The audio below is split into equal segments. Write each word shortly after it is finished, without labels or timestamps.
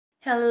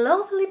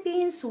Hello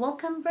Philippines!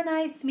 Welcome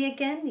Brunei! It's me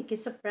again, Nikki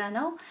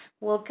Soprano.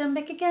 Welcome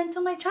back again to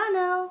my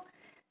channel.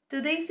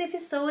 Today's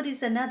episode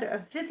is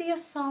another video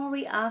song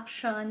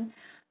reaction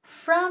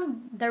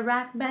from the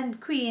rock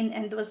band Queen,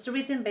 and it was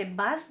written by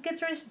bass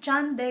guitarist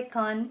John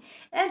Deacon,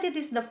 and it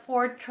is the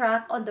fourth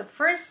track on the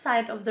first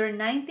side of their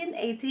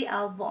 1980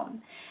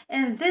 album.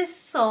 And this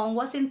song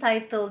was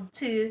entitled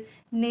to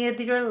Need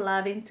Your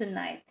Loving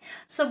Tonight.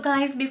 So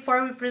guys,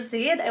 before we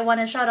proceed, I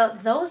want to shout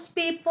out those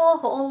people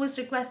who always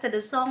requested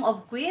a song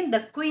of Queen,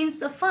 the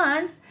Queen's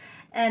fans,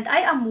 and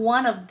I am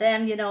one of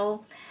them.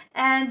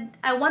 And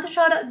I want to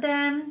shout out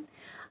them.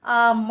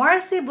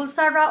 Marcy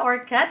Bulsara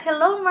Orcat.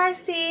 Hello,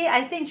 Marcy.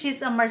 I think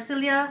she's a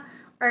Marcilia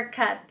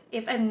Orcat,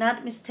 if I'm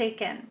not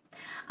mistaken.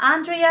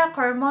 Andrea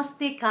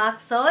Cormosti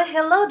Caxo.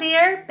 Hello,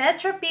 dear.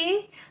 Petra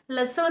P.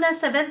 Lasuna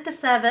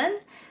 77.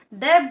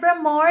 Deborah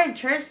Moore.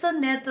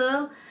 Gerson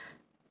Neto.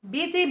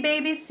 BT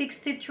Baby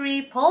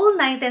 63. Paul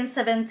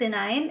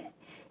 1979.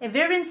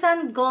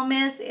 Everinsan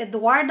Gomez.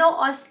 Eduardo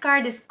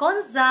Oscar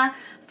Desconza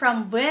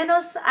from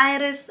Buenos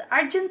Aires,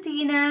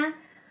 Argentina.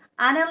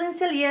 Annalyn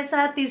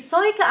Celiesa,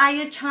 Tisoy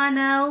Kaayo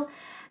Channel,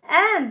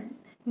 and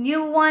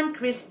New One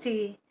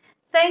Christy.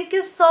 Thank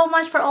you so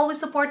much for always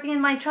supporting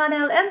in my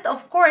channel, and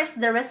of course,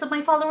 the rest of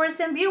my followers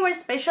and viewers,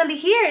 especially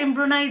here in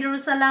Brunei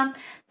Darussalam.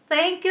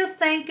 Thank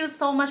you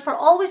so much for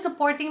always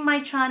supporting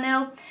my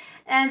channel.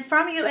 And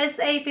from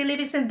USA,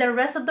 Philippines, and the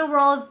rest of the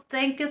world,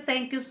 thank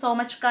you so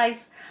much,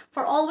 guys,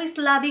 for always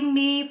loving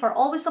me, for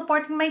always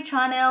supporting my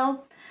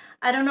channel.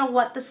 I don't know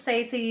what to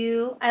say to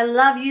you. I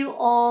love you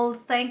all.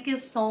 Thank you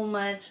so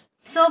much.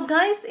 So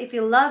guys, if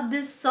you love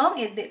this song,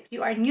 if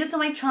you are new to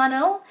my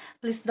channel,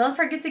 please don't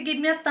forget to give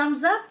me a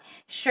thumbs up,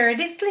 share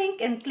this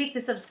link, and click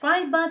the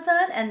subscribe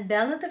button and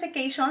bell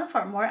notification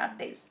for more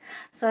updates.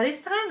 So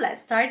this time,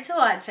 let's start to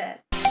watch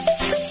it.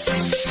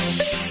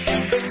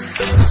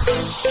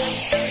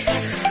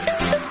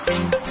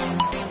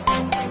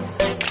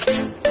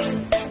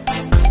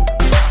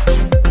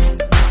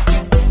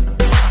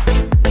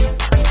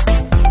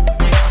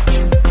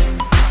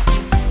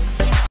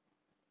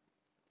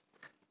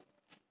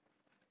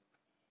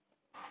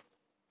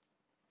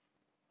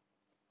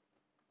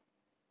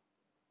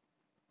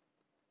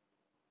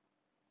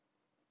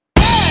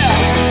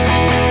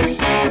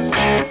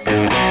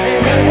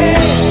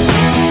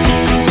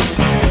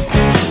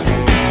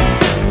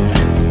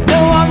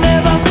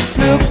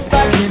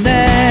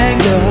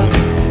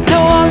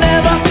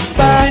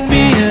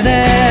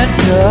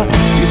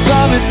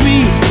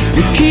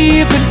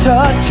 Keep in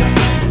touch.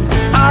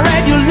 I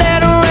read your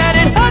letter and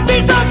it hurt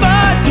me so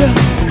much.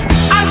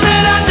 I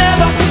said I'd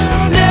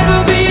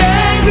never be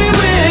angry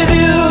with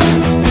you.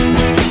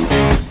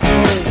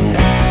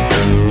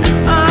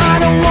 I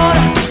don't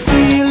wanna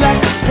feel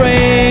like a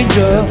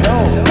stranger,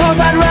 cause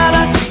I'd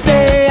rather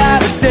stay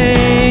out of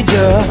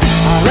danger.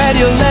 I read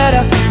your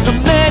letter so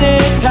many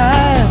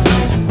times.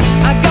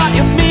 I got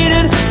your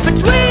meaning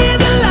between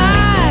the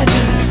lines.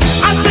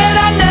 I said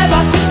I'd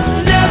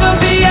never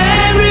be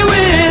angry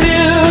with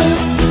you.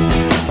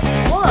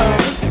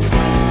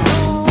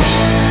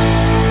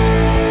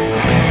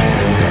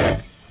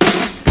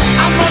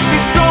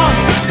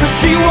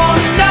 She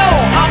won't know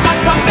how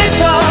much I miss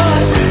her.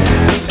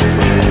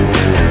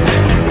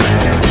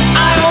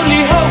 I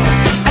only hope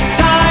as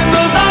time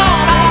goes on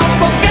I'll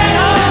forget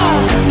her.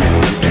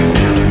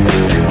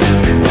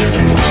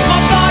 My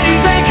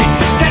body's aching,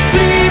 can't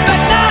sleep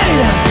at night.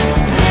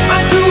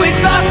 I'm too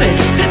exhausted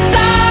to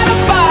start a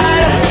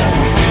fight.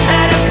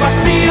 And if I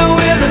see her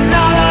with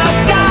another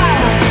guy,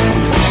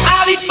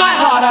 I'll eat my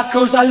heart out,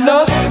 cause I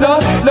love her.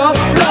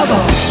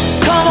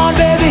 Come on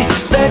baby,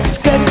 let's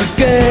get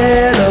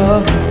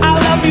together. I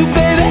love you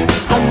baby,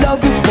 I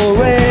love you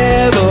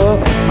forever.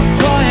 I'm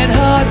trying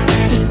hard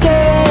to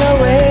stay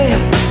away.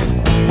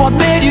 What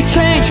made you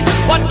change?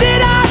 What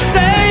did I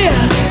say?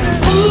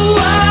 Ooh,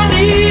 I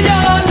need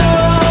your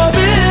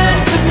loving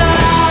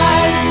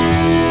tonight.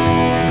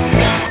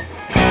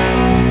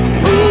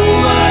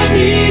 Ooh, I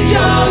need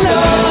your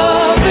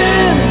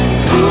loving.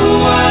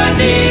 Ooh, I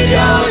need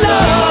your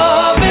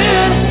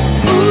loving.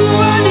 Ooh,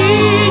 I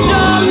need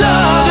your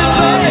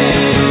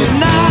loving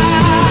tonight.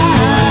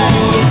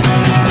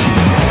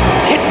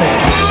 Hit me.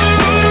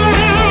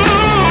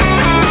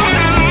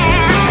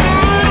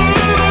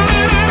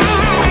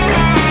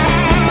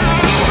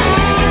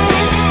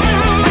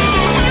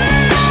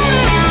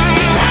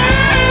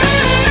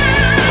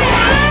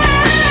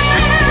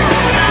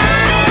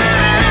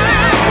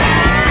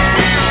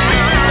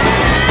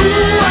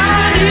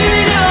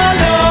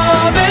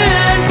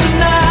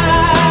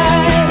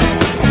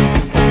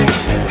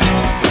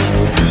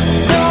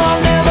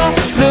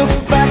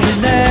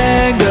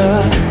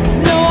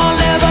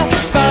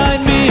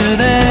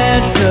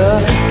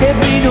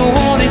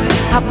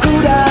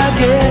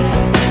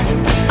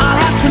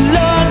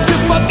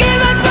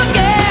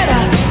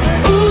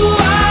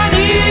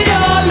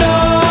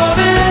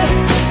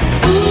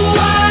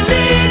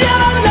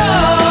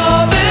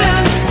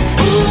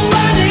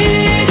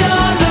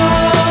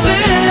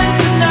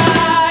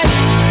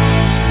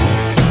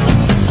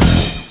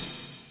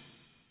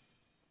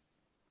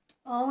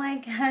 Oh my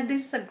God,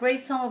 this is a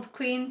great song of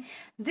Queen.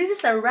 This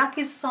is a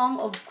rocky song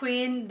of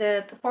Queen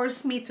that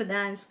forced me to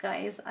dance,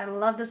 guys. I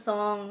love the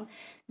song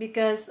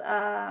because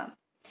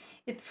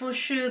it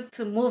pushes you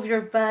to move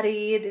your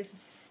body.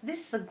 This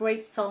is a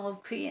great song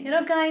of Queen. You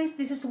know, guys,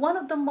 this is one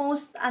of the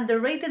most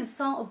underrated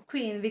song of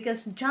Queen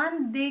because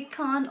John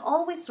Deacon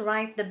always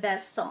write the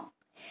best song.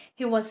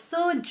 He was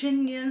so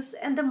genius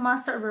and the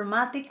master of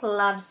romantic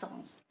love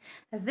songs.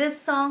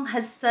 This song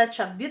has such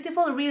a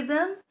beautiful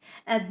rhythm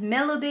and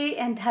melody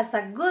and has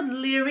a good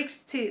lyrics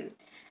too.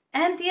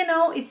 And you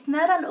know, it's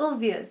not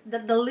obvious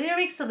that the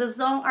lyrics of the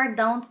song are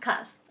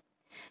downcast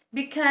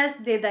because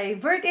they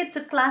divert it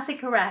to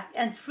classic rock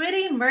and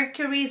Freddie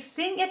Mercury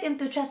sing it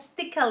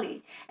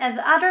enthusiastically and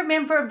the other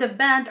member of the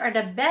band are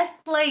the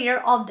best player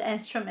of the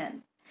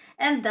instrument.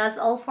 And that's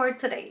all for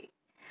today.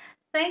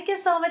 Thank you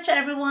so much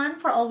everyone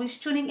for always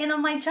tuning in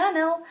on my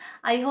channel.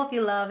 I hope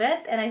you love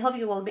it and I hope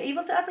you will be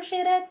able to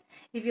appreciate it.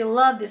 If you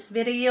love this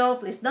video,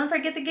 please don't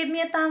forget to give me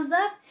a thumbs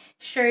up,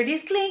 share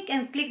this link,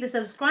 and click the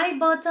subscribe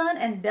button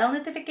and bell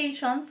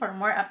notification for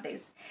more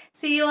updates.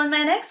 See you on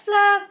my next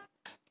vlog.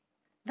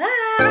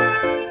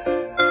 Bye!